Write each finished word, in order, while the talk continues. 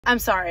I'm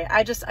sorry.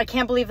 I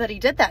can't believe that he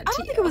did that to you. I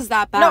don't think it was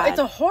that bad. No, it's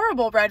a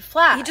horrible red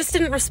flag. He just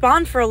didn't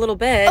respond for a little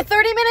bit.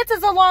 30 minutes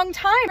is a long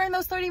time. During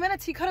those 30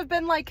 minutes, he could have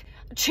been like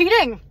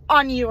cheating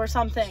on you or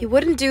something. He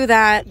wouldn't do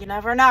that. You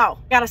never know.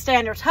 You gotta stay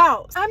on your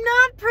toes. I'm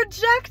not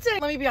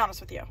projecting. Let me be honest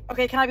with you.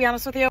 Okay, can I be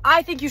honest with you?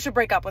 I think you should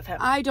break up with him.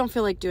 I don't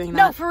feel like doing that.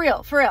 No, for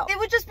real, for real. It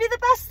would just be the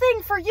best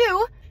thing for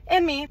you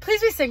and me.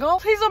 Please be single.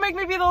 Please don't make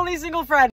me be the only single friend.